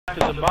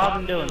to the Bob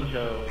and Dylan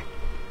show.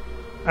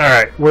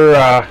 Alright,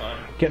 we're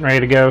getting ready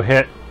to go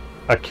hit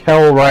a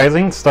Kell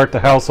Rising, start the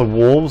House of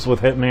Wolves with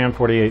Hitman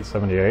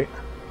 4878.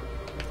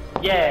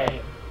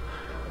 Yay!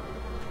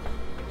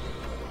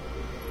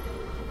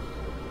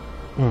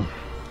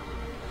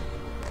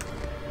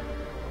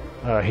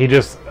 He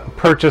just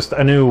purchased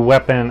a new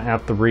weapon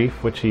at the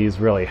Reef, which he's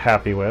really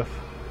happy with.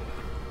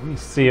 Let me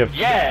see if...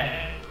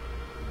 Yeah!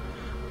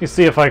 Let me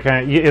see if I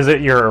can... Is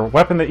it your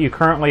weapon that you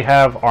currently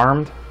have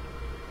armed?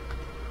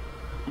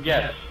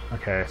 Yes.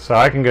 Okay, so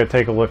I can go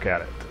take a look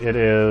at it. It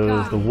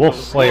is the Wolf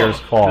Slayer's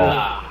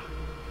Claw.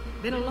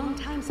 Been a long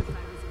time since I was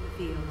in the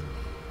field,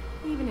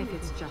 even if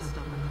it's just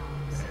on the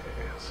comms.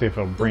 See if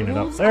it'll bring it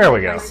up. There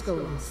we go.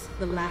 Skolas,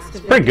 the last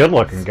of Pretty good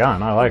looking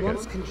gun. I like it.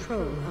 wants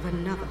control of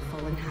another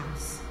fallen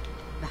house,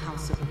 the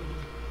House of Reef.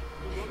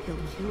 He'll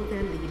kill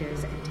their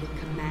leaders and take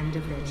command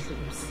of their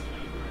troops.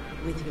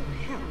 With your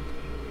help,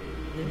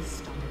 we'll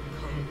stop it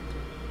cold.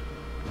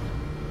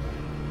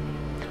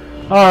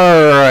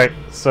 Alright,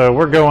 so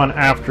we're going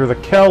after the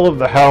Kell of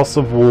the House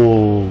of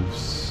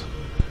Wolves.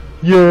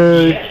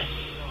 Yay! Yes.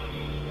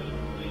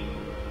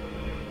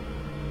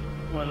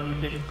 Well, let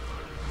me see.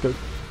 Good.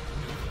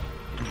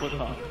 What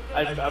song?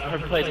 I've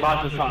heard played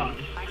lots of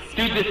songs.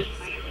 Dude,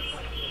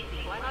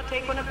 Why not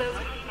take one of those?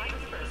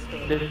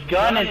 this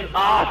gun is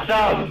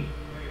awesome!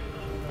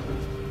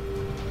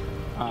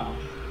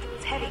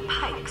 Those heavy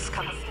pikes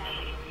come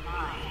standing in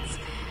mines.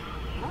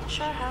 Not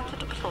sure how to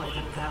deploy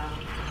them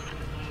though.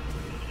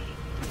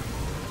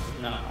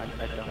 No,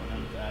 I don't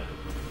know that.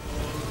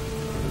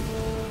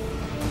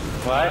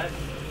 What?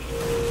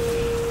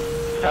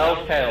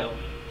 Telltale.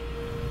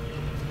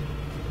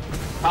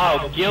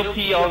 Oh,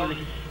 guilty of the...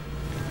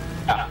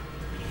 Have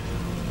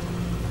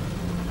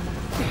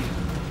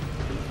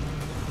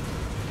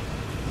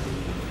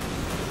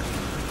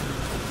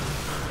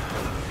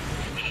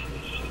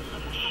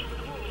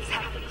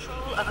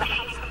control of the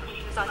House of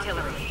Reef's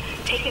artillery.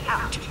 Take it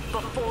out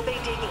before they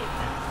dig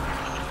in.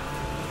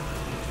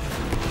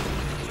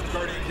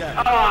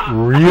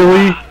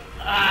 Really?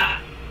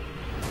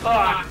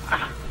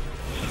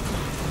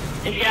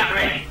 It got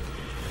me.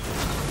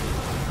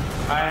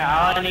 Alright,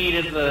 all I need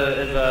is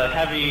a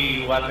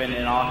heavy weapon,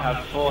 and I'll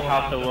have full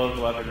House of Wolves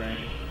weaponry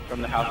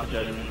from the House of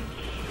Judgment.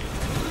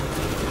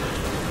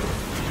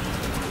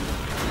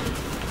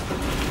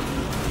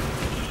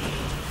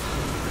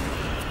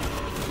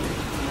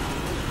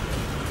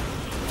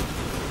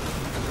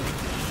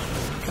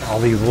 All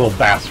these little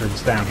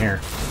bastards down here.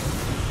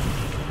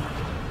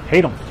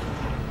 Hate them.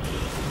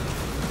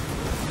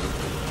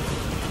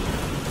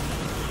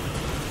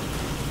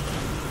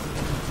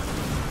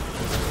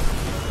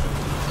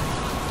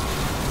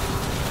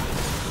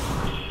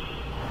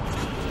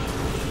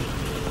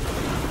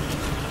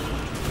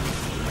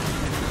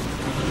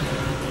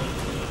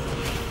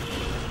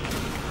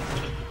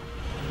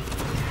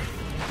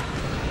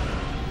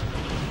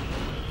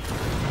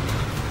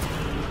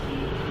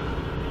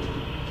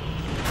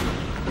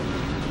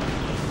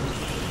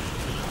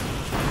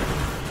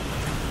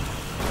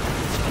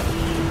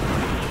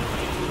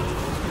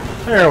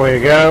 There we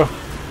go.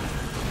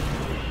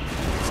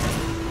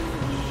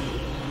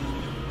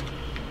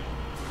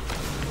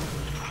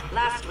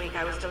 Last week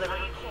I was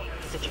delivering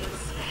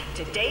messages.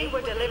 Today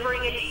we're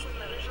delivering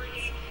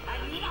explosions. I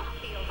do not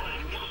feel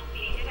like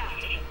get out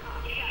of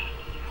the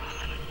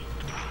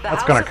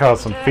That's gonna cause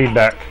some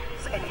feedback.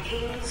 And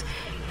kings,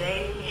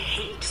 they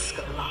hate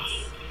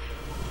Skolas.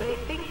 They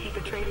think he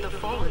betrayed the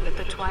fallen at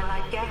the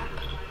Twilight Gap.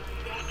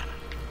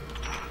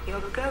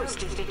 Your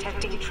ghost is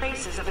detecting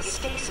traces of a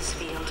stasis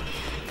field.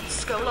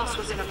 Skolas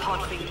was in a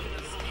pod for years.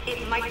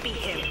 It might be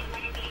him.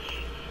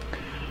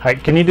 Hi,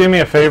 can you do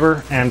me a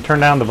favor and turn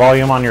down the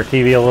volume on your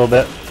TV a little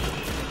bit?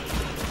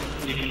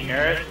 You can hear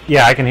it?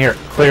 Yeah, I can hear it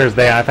clear as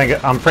day.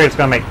 I'm afraid it's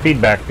going to make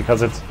feedback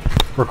because it's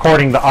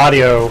recording the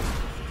audio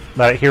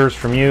that it hears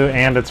from you,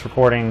 and it's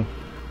recording,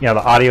 the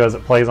audio as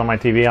it plays on my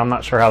TV. I'm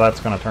not sure how that's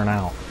going to turn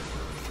out.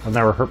 I've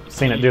never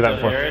seen it do that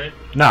before.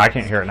 No, I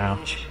can't hear it now.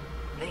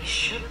 They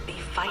should be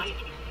fighting.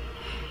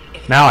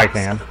 Now I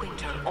can,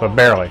 but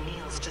barely.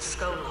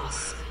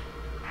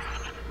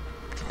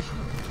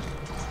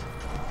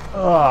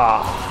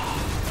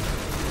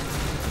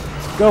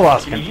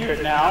 Skolas Can you hear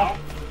it now?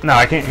 No,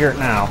 I can't hear it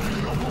now.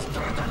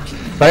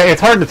 But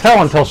it's hard to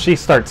tell until she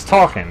starts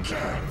talking.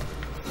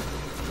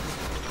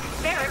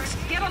 Barracks,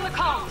 get on the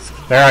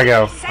comms. There I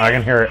go. I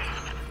can hear it.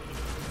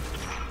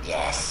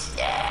 Yes,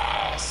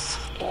 yes.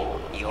 In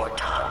your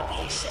tongue,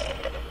 he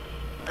said.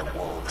 The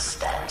wolves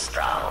stand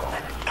strong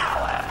and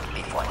cower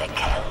before the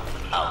Kell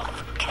of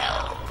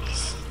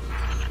Kells.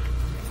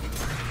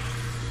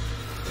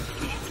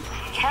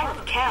 Kell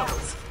of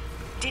Kells.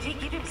 Did he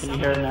give him Can you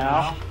hear it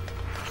now?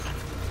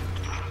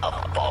 A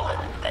fallen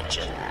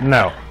legend.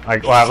 No.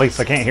 Well, at least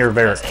I can't hear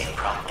Varric.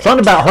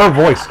 Something about her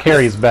voice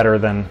carries better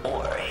than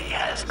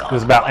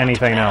just about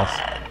anything else.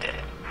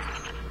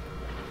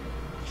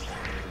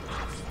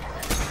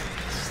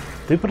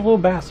 Stupid little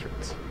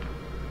bastards.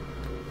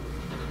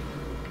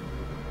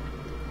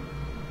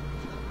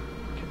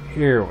 Okay,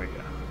 here we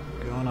go.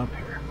 Going up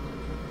here.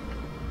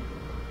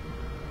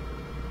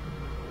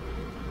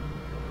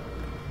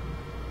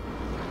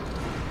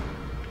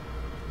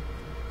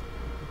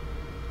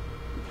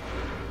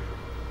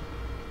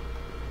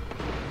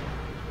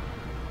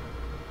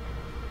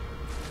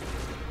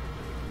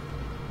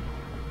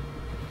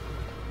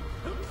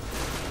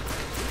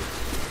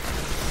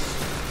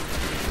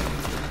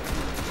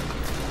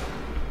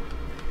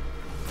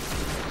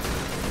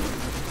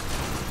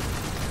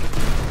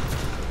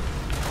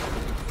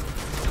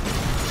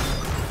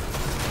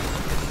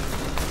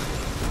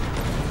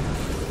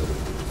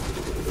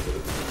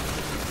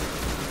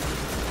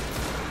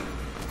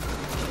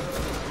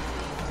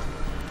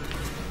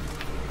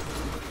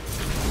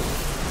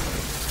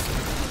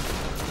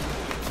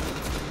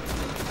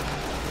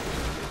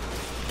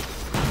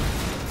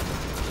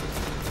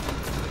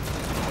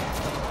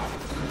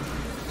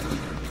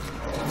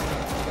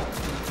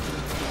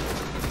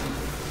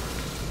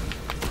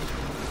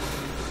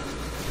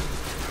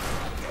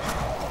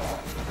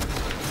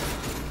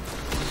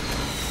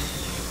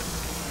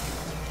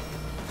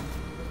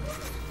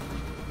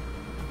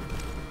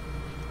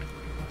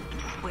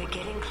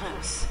 getting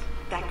close.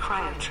 That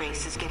cryo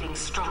trace is getting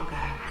stronger.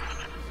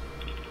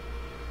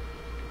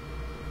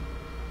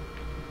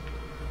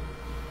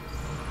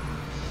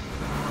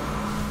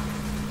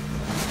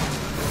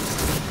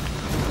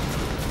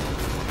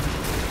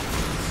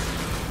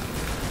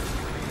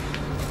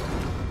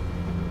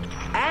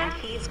 And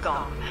he's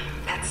gone.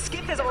 That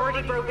skip has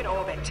already broken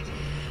orbit.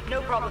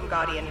 No problem,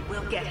 Guardian.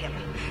 We'll get him.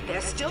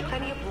 There's still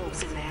plenty of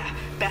wolves in there.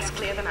 Best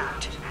clear them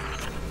out.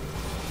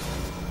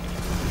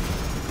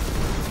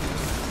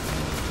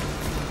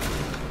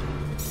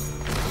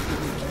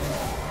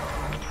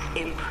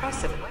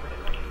 Impressive.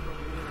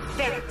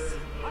 Ferris,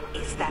 what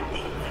is that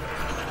thing?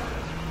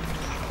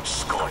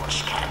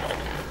 Scorch cannon.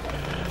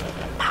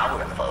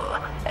 Powerful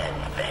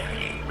and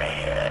very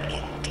rare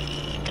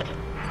indeed.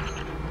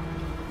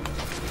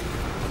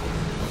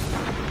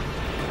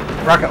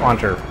 Rocket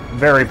launcher.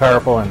 Very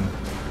powerful and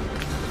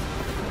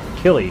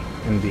killy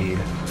indeed.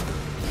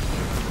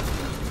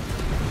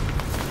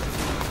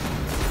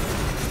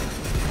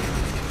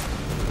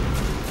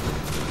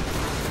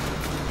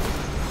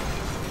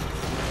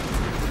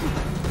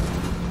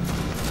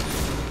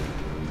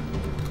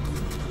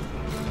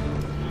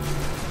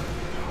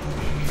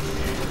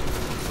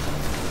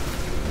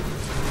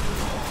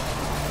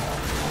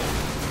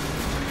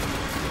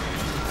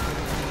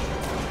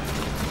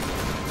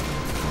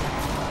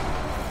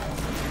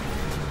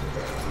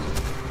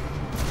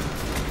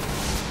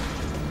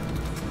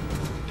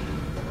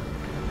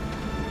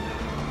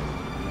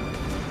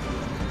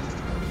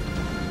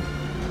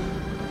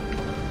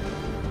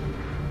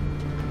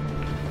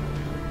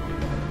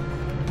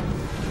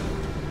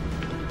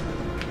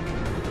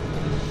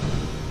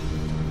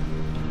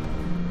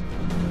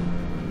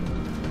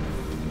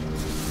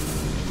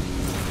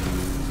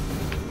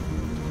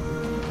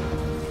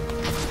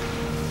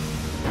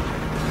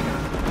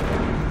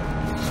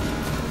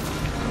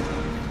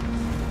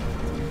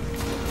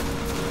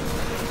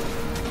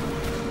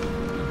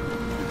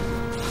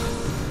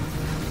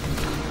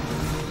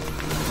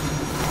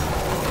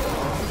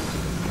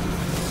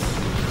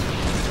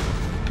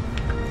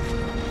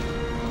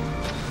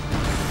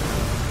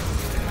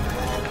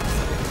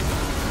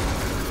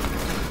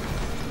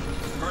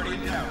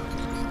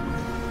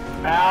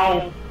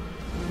 Ow!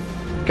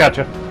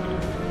 Gotcha.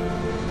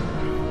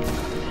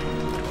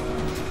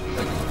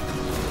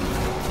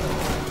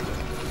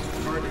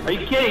 Are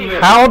you kidding me?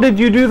 How did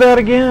you do that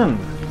again?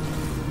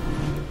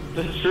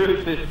 The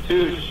truth is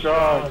too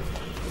strong.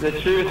 The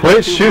truth Quit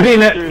is too shooting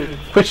much it. truth.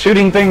 Quit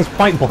shooting things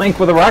point blank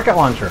with a rocket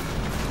launcher.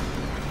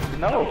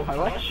 No, I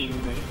like shooting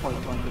things point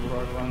blank with a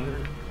rocket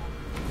launcher.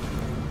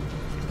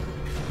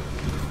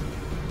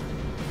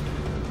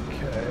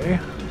 Okay.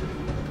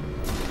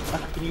 How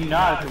can you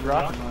not with a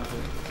rocket launcher?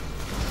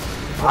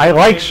 I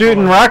like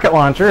shooting rocket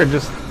launcher. It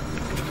just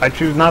I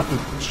choose not to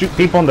shoot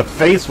people in the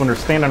face when they're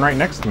standing right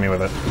next to me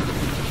with it.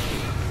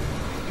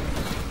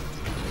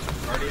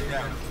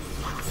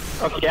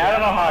 Okay, I don't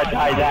know how I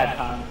died that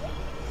time.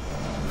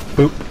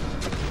 Boop.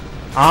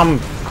 I'm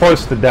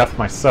close to death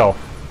myself.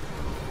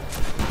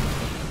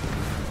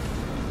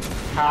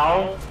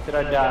 How did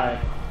I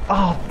die?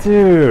 Oh,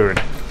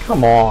 dude.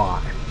 Come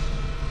on.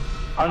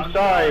 I'm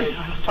sorry.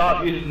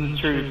 Stop using the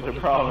truth, I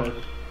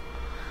promise.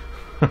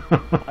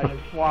 I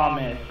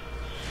promise.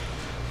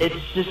 It's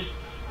just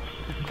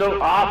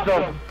so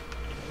awesome.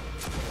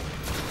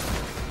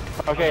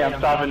 Okay, I'm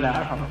stopping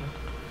now.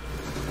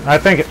 I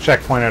think it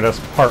checkpointed us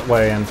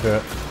partway into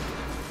it.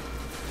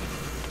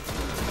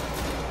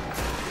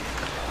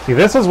 See,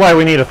 this is why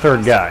we need a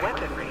third guy.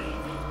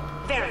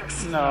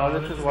 No,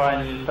 this is why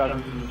I need to stop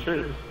using the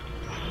truth.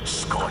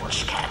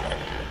 Scorch cannon.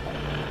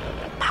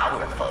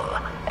 Powerful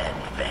and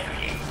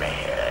very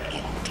rare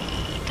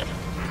indeed.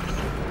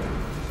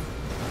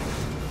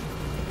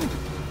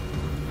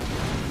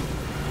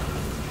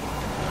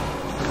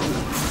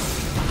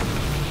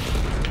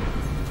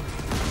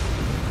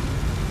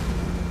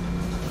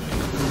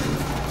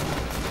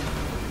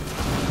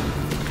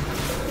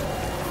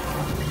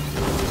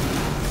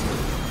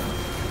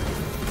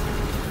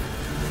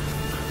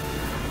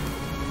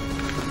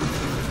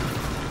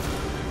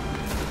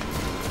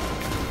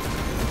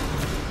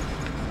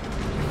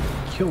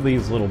 Kill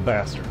these little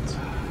bastards.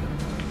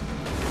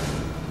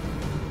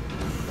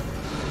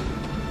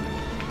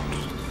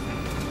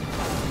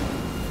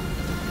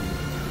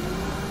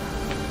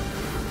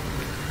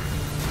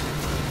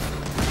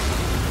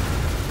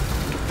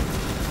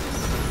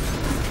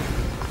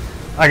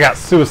 I got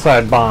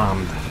suicide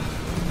bombed.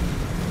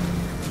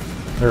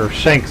 There are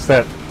shanks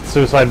that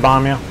suicide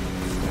bomb you.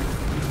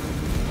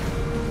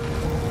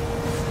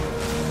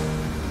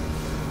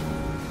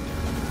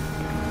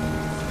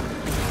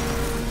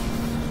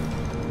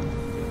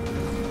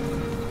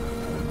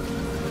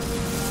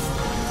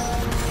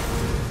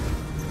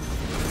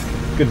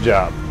 Good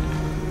job.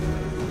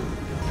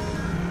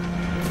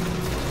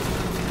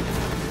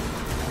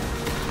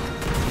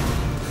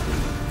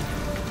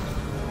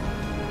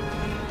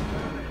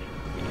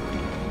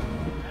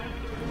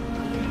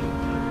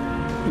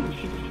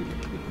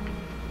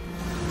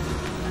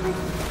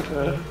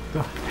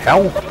 The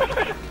hell?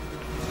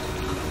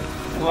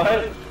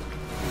 What?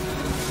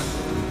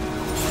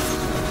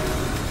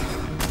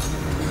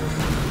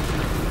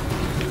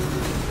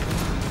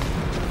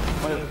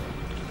 What is...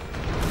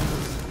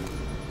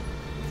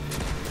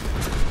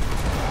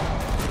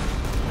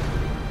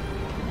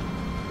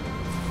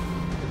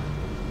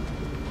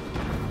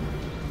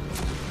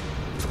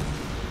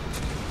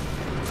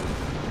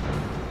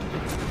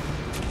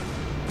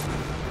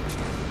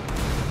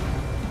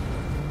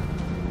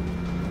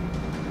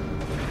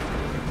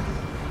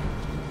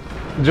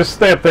 Just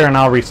stay up there and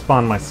I'll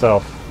respawn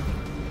myself.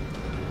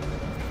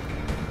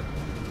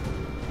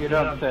 You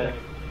don't say.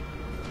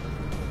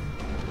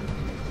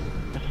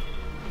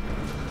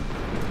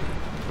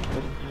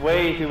 It's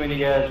way too many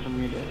guys for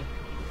me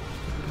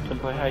to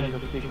play hide and go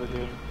seek with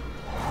you.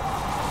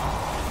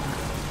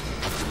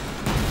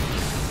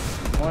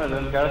 One of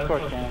them got a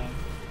score scan.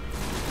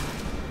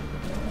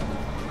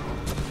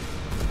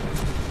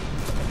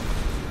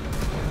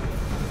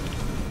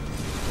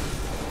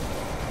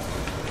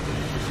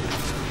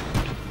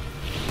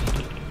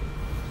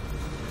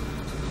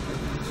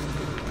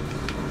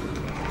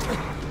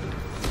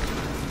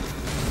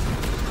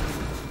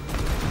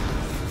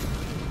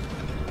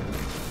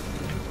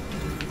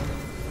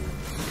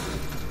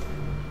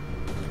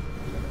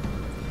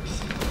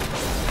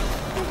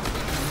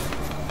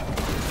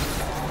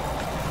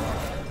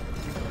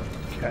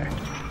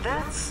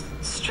 That's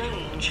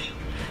strange.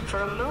 For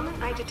a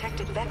moment, I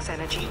detected Vex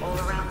energy all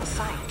around the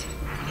site.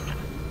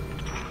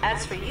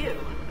 As for you,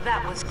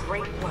 that was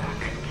great work.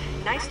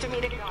 Nice to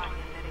meet a guardian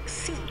that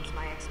exceeds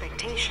my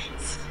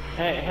expectations.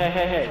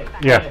 Hey.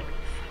 Yeah.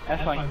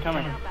 That's fine,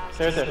 come here.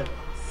 There's it.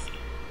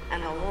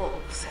 And the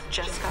wolves have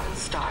just gotten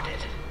started.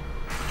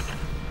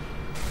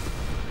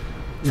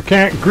 You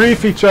can't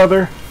grief each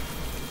other.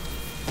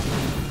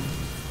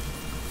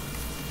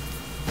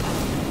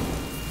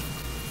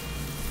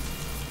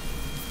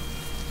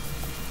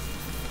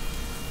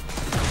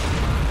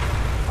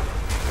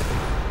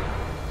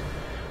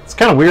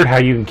 It's kind of weird how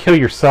you can kill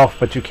yourself,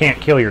 but you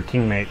can't kill your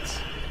teammates.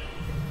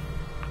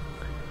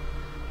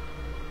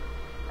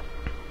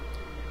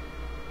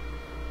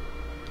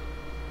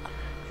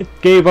 It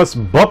gave us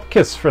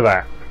Bupkis for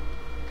that.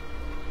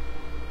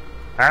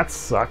 That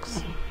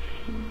sucks.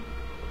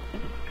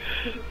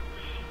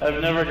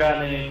 I've never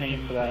gotten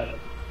anything for that.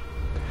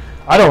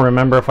 I don't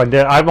remember if I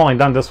did. I've only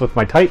done this with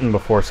my Titan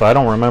before, so I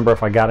don't remember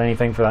if I got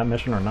anything for that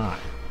mission or not.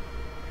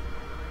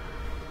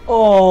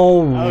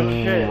 Oh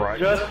shit. right.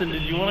 Justin,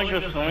 did you want to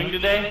go swimming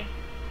today?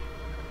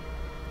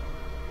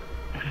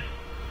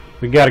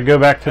 We gotta go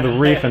back to the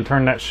reef and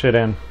turn that shit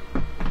in.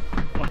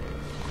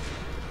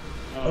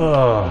 The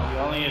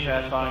only if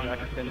that's fine, I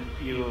can send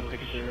you a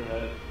picture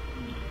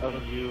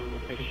of you,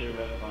 a picture of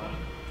that fine.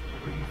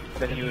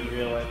 Then you would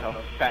realize how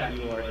fat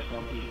you are,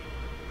 Smoky.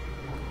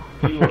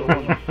 You are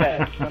one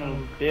fat son of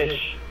a bitch.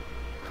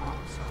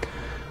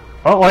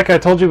 Well, like I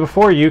told you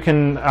before, you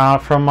can,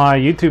 from my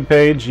YouTube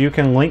page, you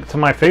can link to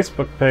my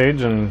Facebook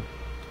page and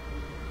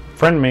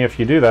friend me if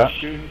you do that.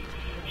 Shoot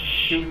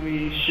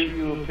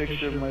you a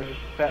picture of my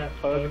fat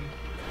pug.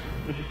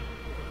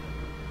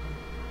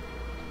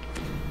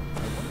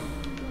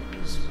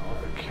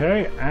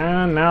 Okay,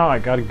 and now I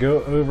gotta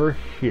go over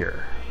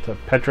here to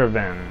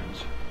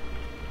Petrovenge.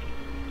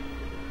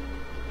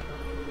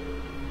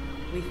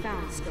 We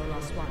found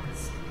Skolas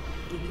once.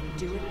 We can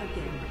do it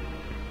again.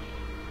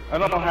 I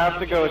don't have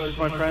to go, it's just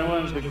my friend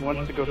wants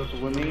to go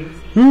swimming.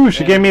 Ooh,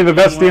 she gave me the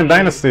Vestian in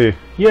Dynasty.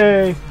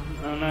 Yay!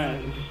 Oh,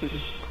 nice.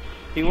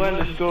 He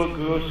wanted to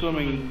go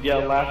swimming,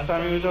 last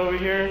time he was over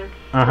here.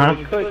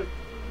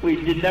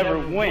 We never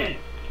went.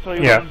 So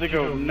he wants to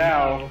go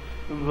now,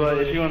 but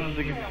if he wants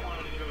to go...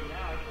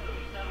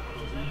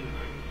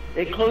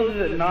 It closes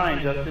at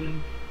 9,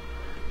 Justin.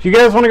 If you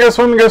guys want to go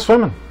swimming, go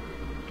swimming.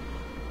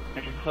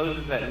 It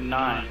closes at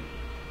 9.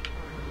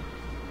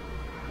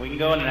 We can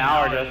go in an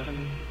hour,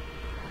 Justin.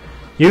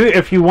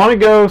 If you want to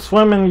go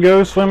swimming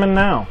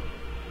now.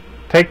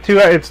 Take 2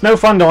 hours. It's no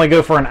fun to only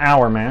go for an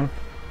hour, man.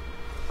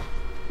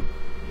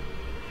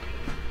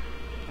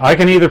 I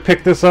can either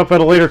pick this up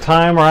at a later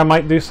time, or I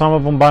might do some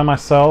of them by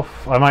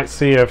myself. I might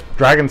see if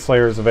Dragon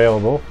Slayer is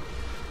available.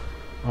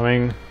 I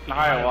mean...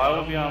 Alright, well I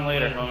will be on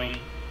later, homie.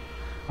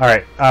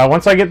 Alright,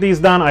 once I get these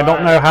done, I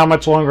don't know how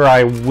much longer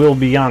I will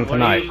be on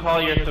tonight. What do you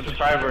call your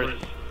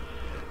subscribers?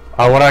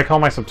 What do I call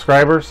my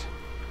subscribers?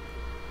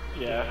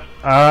 Yeah.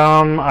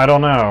 I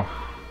don't know.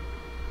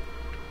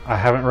 I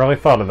haven't really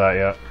thought of that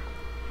yet.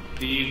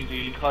 Do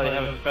you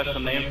have a special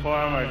name for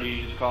them, or do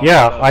you just call them?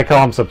 Yeah, I call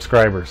them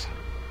subscribers.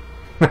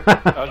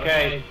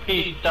 Okay,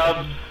 peace,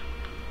 Dubs.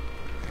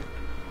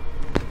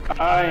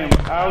 I am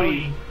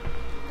outie.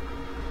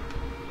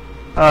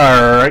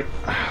 Alright,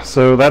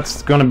 so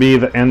that's going to be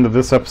the end of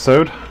this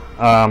episode.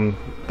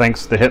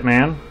 Thanks to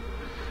Hitman,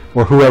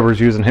 or whoever's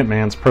using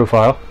Hitman's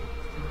profile.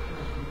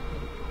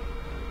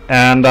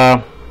 And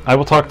I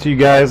will talk to you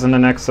guys in the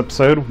next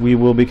episode. We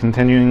will be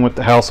continuing with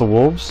the House of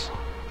Wolves,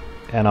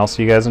 and I'll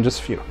see you guys in just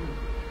a few.